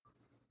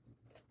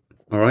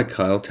All right,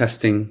 Kyle.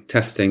 Testing.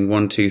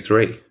 1, 2,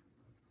 3.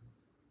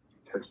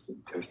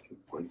 Testing.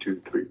 1,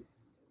 2, 3.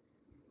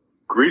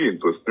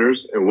 Greetings,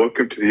 listeners, and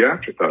welcome to the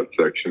afterthought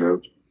section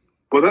of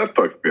Well, That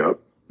Fucked Me Up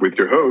with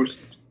your host.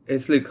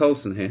 It's Luke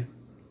Colson here.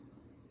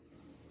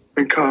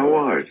 And Kyle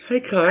Wise. Hey,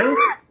 Kyle.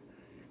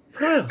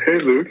 Kyle. Hey,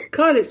 Luke.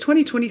 Kyle, it's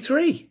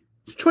 2023.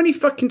 It's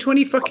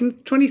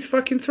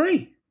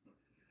 2023.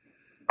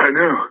 I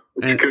know.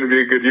 It's going to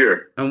be a good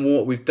year. And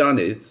what we've done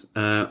is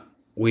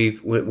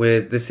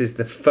this is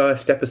the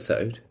first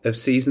episode of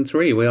season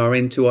 3. We are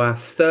into our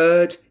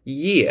third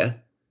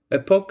year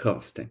of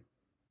podcasting.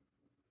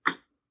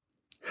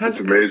 That's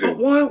amazing.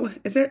 Why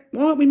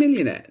aren't we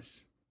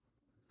millionaires?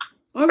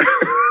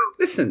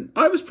 Listen,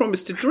 I was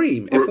promised a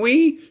dream. If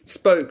we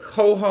spoke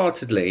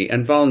wholeheartedly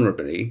and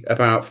vulnerably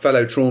about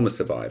fellow trauma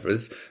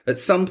survivors, at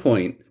some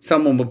point,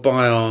 someone would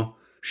buy our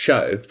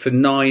show for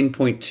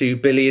 $9.2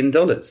 billion.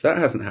 That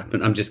hasn't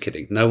happened. I'm just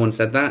kidding. No one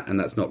said that, and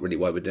that's not really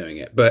why we're doing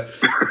it. But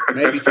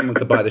maybe someone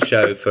could buy the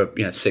show for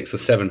 $600 or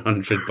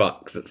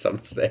 $700 at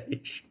some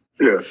stage.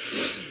 Yeah.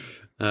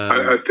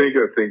 I think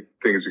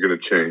things are going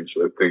to change.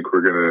 I think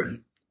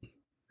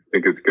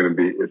it's going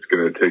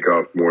to take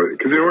off more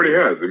because it already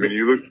has. I mean,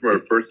 you look from our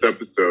first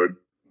episode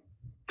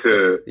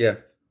to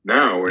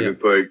now, and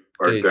it's like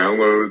our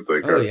downloads,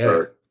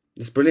 our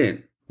it's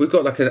brilliant. We've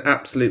got like an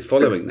absolute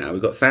following now.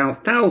 We've got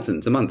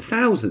thousands a month,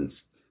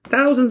 thousands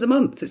a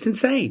month. It's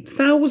insane.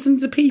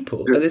 Thousands of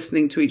people are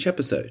listening to each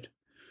episode.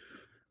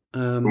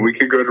 We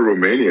could go to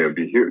Romania and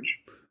be huge.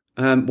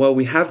 Well,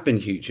 we have been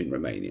huge in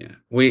Romania.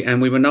 We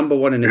were number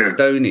one in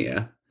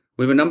Estonia.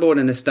 We were number one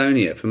in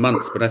Estonia for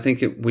months, but I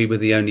think we were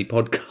the only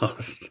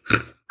podcast.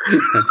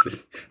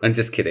 I'm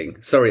just kidding.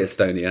 Sorry,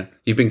 Estonia.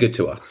 You've been good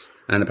to us.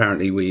 And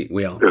apparently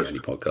we aren't the only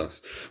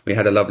podcast. We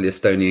had a lovely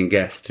Estonian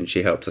guest and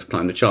she helped us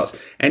climb the charts.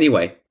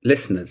 Anyway,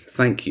 listeners,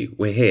 thank you.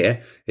 We're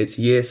here. It's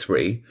year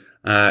 3.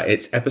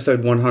 It's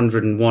episode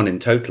 101 in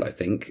total, I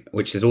think,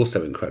 which is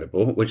also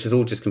incredible, which is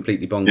all just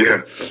completely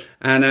bonkers. Yeah.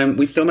 And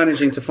we're still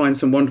managing to find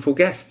some wonderful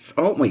guests,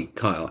 aren't we,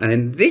 Kyle? And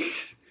in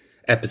this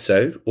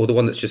episode, or the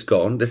one that's just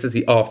gone, this is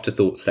the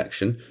afterthought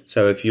section.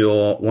 So if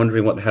you're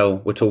wondering what the hell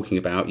we're talking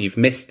about, you've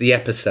missed the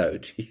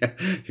episode.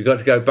 You've got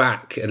to go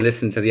back and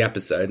listen to the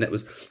episode. And it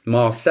was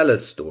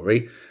Marcella's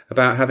story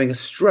about having a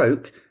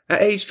stroke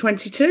at age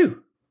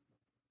 22.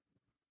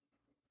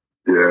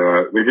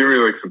 Yeah, they give me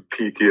like some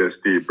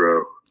PTSD,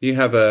 bro. You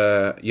have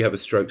a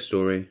stroke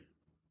story.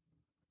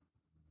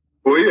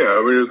 Well, yeah,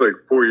 I mean, it was like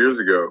 4 years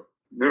ago.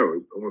 No, it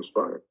was almost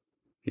 5.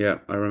 Yeah,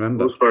 I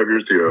remember. Almost 5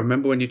 years ago. I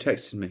remember when you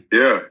texted me.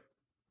 Yeah.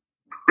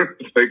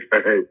 It's like,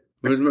 hey.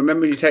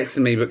 Remember you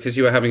texted me because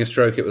you were having a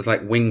stroke. It was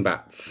like wing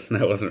bats.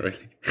 No, it wasn't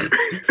really.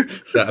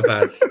 That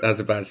was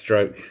a bad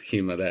stroke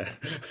humor there.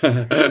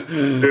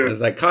 It was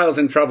like, Kyle's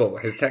in trouble.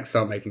 His texts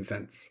aren't making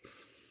sense.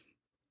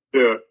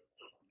 Yeah.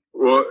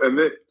 Well, and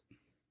then,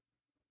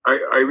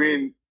 I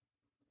mean,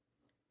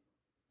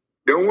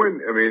 no one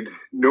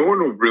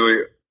will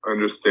really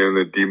understand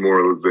the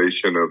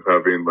demoralization of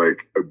having like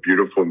a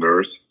beautiful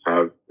nurse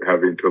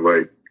having to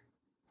like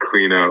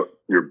clean out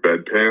your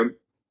bedpan.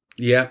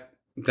 Yeah,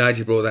 glad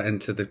you brought that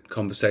into the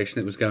conversation.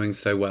 It was going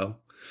so well.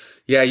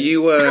 Yeah,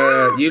 you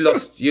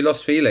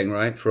lost feeling,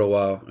 right, for a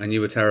while, and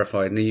you were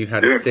terrified, and then you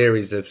had a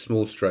series of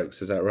small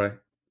strokes. Is that right?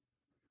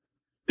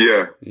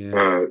 Yeah.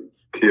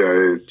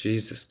 TIAs.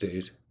 Jesus,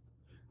 dude.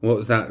 What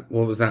was that?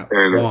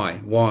 And,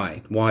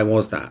 Why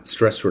was that?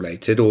 Stress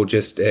related, or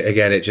just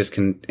again?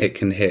 It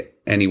can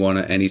hit anyone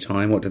at any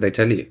time. What did they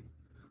tell you?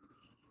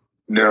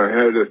 No, I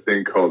had a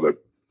thing called a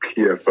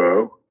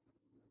PFO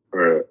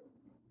or a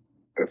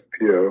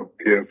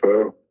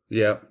PFO.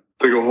 Yeah,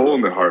 it's like a hole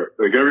in the heart.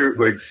 Like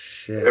every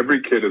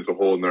kid has a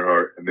hole in their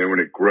heart, and then when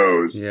it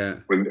grows,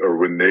 when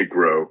they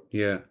grow,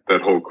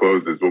 that hole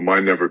closes. Well,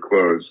 mine never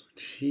closed.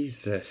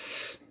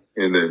 Jesus.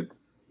 And then.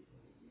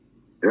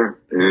 Yeah,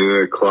 and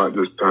the clot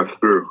just passed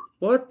through.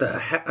 What the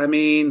heck? I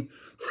mean,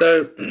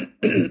 so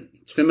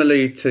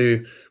similarly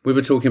to, we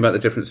were talking about the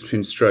difference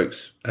between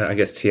strokes, I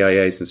guess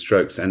TIAs and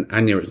strokes and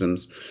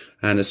aneurysms.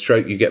 And a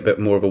stroke, you get a bit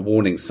more of a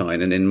warning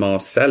sign. And in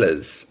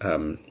Marcella's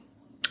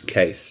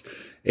case,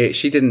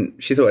 she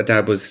thought her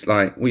dad was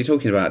like, what are you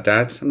talking about,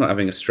 Dad? I'm not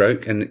having a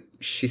stroke. And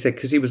she said,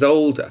 because he was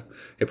older,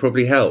 it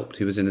probably helped.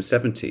 He was in his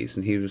 70s.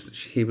 And he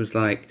was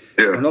like,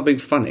 I'm not being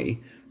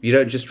funny. You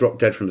don't just drop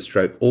dead from a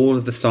stroke. All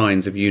of the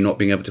signs of you not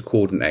being able to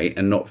coordinate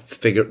and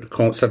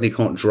suddenly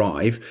can't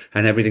drive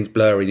and everything's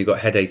blurry and you've got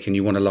a headache and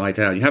you want to lie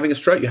down. You're having a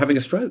stroke.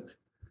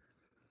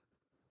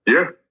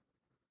 Yeah.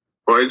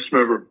 Well, I just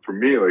remember for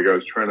me, like I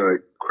was trying to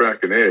like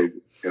crack an egg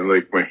and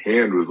like my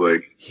hand was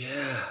like, it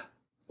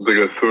was like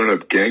I was throwing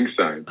up gang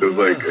signs. It was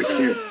like, I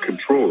can't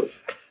control it.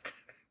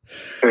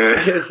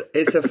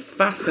 It's a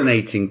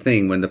fascinating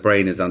thing when the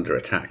brain is under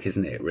attack,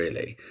 isn't it,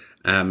 really?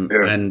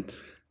 And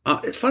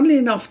funnily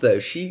enough, though,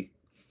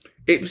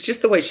 it was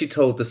just the way she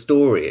told the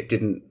story. It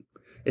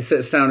sort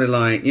of sounded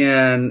like,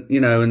 and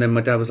then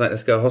my dad was like,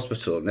 let's go to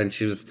hospital. And then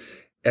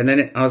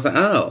I was like,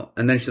 oh.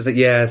 And then she was like,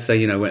 yeah, so,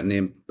 went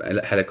in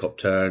the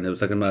helicopter and it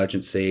was like an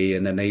emergency.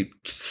 And then they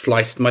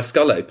sliced my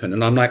skull open.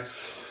 And I'm like,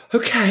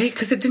 okay,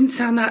 because it didn't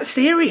sound that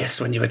serious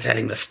when you were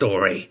telling the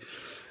story.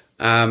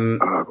 I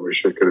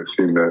wish I could have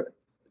seen that.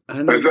 I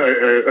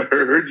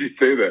heard you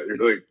say that. You're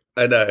like,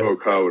 I know. Oh,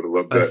 Kyle would have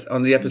loved that.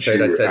 On the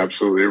episode, I said,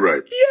 absolutely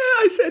right.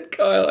 Yeah, I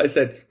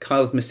said,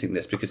 Kyle's missing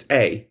this because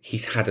A,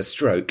 he's had a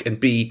stroke, and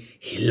B,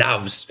 he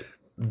loves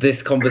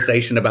this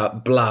conversation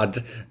about blood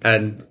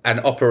and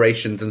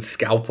operations and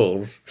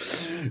scalpels.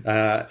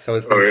 So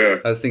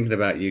I was thinking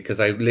about you because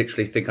I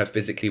literally think I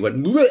physically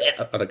went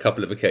on a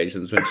couple of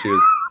occasions when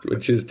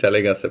she was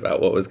telling us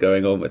about what was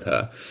going on with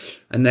her.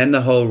 And then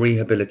the whole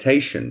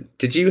rehabilitation.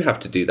 Did you have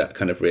to do that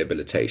kind of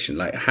rehabilitation?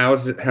 Like, how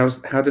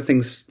do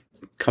things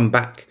come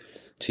back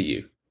to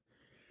you?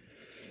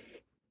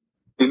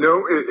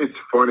 It's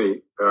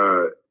funny.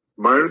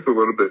 Mine was a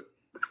little bit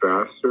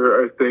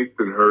faster, I think,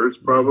 than hers,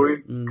 probably,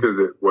 because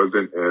it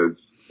wasn't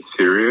as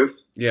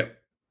serious. Yeah.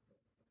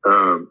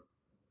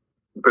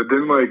 But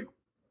then, like,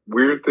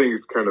 weird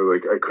things kind of,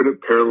 like, I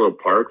couldn't parallel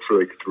park for,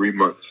 like, 3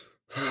 months.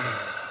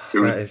 It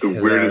was the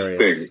weirdest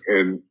thing.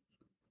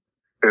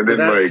 And then,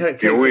 like,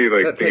 the only,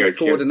 like, that thing takes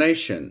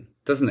coordination,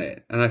 doesn't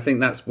it? And I think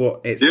that's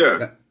what it's,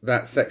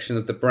 that section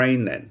of the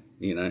brain then,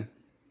 you know?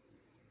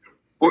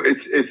 Well,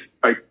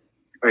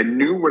 I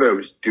knew what I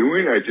was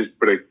doing,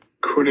 but I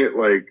couldn't,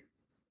 like,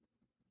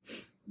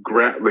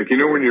 grab, like,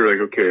 when you're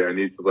like, okay, I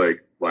need to,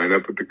 like, line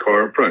up with the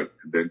car in front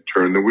and then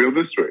turn the wheel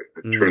this way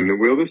and turn the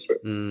wheel this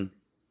way.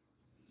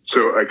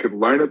 So I could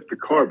line up the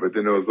car, but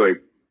then I was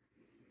like,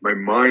 my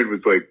mind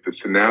was like, the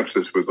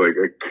synapses was like,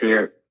 I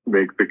can't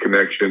make the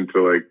connection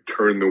to, like,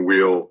 turn the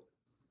wheel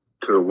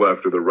to the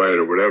left or the right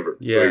or whatever.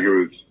 Yeah. Like, it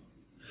was.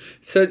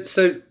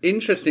 So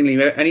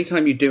interestingly,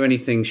 anytime you do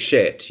anything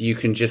shit, you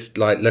can just,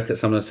 like, look at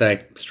someone and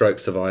say, stroke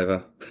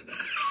survivor.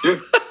 Yeah.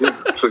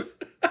 It's like,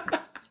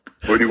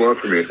 what do you want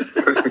from me?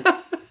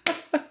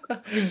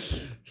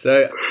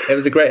 So it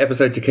was a great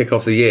episode to kick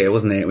off the year,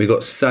 wasn't it? We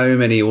got so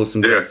many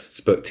awesome guests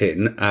booked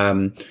in.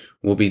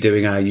 We'll be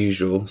doing our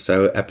usual.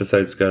 So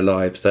episodes go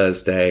live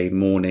Thursday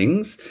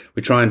mornings.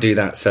 We try and do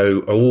that so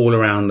all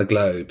around the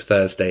globe,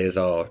 Thursday is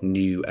our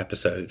new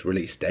episode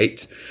release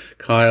date.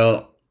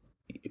 Kyle,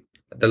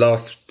 the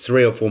last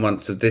 3 or 4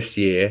 months of this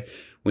year,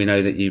 we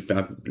know that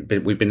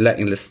we've been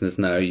letting listeners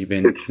know you've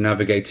been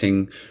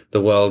navigating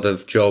the world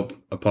of job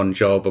upon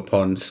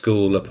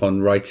school,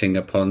 upon writing,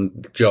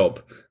 upon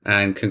job.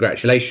 And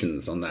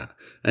congratulations on that.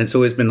 And it's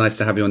always been nice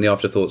to have you on the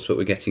Afterthoughts, but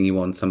we're getting you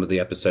on some of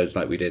the episodes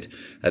like we did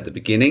at the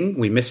beginning.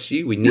 We miss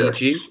you. We need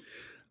you.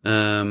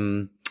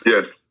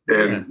 Yes.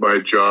 And my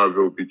job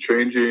will be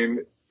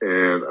changing,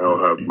 and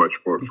I'll have much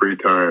more free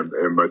time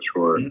and much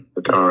more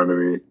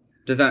autonomy.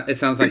 It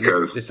sounds like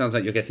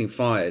you're getting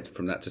fired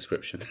from that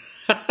description.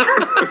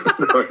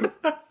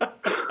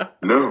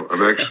 No,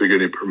 I'm actually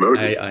getting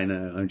promoted. I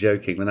know. I'm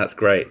joking, but that's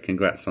great.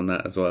 Congrats on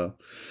that as well.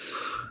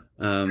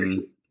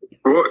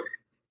 Well,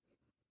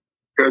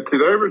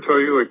 did I ever tell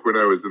you, like, when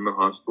I was in the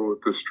hospital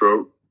with the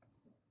stroke,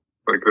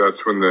 like,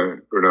 that's when I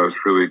was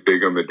really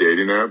big on the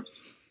dating apps.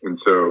 And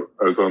so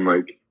I was on,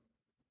 like,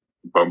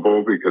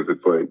 Bumble because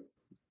it's, like,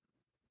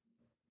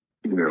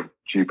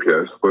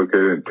 GPS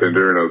located and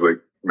Tinder. And I was,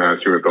 like,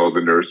 matching with all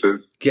the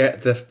nurses.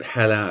 Get the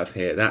hell out of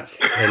here. That's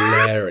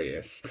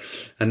hilarious.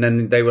 And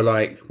then they were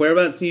like,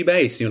 whereabouts are you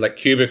based? And you're like,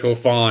 Cubicle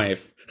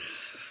 5.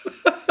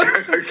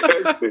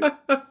 Exactly.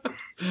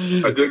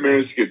 I did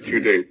manage to get 2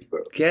 dates,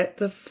 though. Get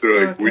the fuck so,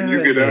 like, when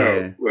you get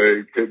out,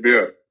 like, hit me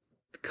up.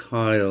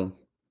 Kyle,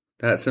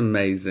 that's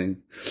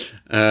amazing.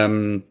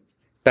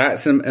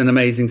 That's an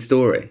amazing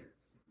story.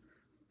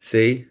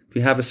 See? If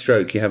you have a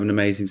stroke, you have an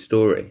amazing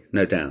story,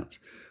 no doubt.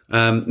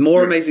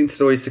 More amazing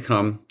stories to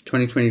come.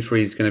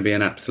 2023 is going to be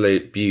an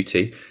absolute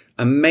beauty.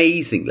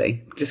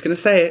 Amazingly, just going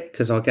to say it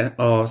because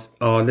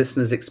our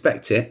listeners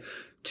expect it.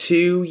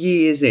 2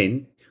 years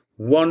in,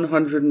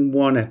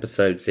 101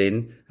 episodes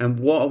in, and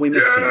what are we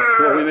missing? Yeah!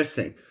 What are we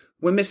missing?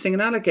 We're missing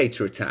an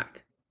alligator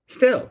attack.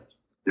 Still.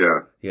 Yeah.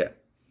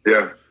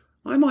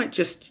 I might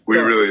just.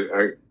 I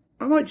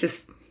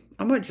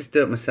might just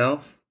do it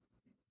myself.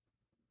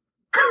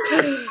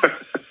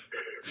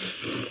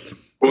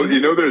 Well,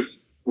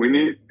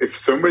 if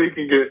somebody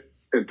can get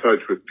in touch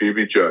with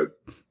Phoebe Judge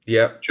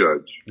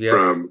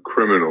from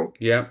Criminal.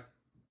 Yeah.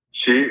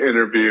 She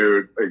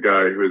interviewed a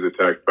guy who was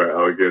attacked by an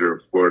alligator in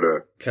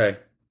Florida. Okay.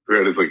 Who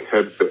had his, like,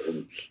 head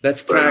bitten.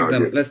 Let's tag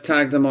them. Let's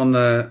tag them on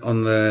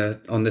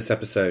this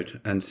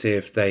episode and see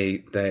if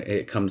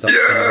it comes up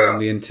somewhere on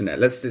the internet.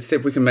 Let's see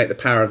if we can make the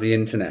power of the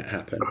internet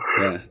happen.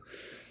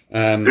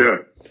 Yeah.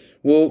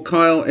 Well,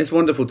 Kyle, it's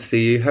wonderful to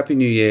see you. Happy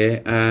New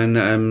Year,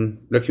 and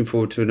looking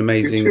forward to an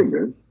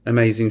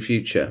amazing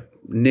future.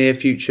 Near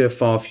future,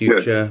 far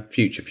future,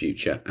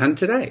 future. And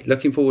today.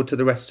 Looking forward to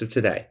the rest of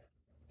today.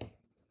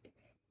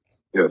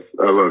 Yes,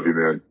 I love you,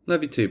 man.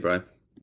 Love you too, bro.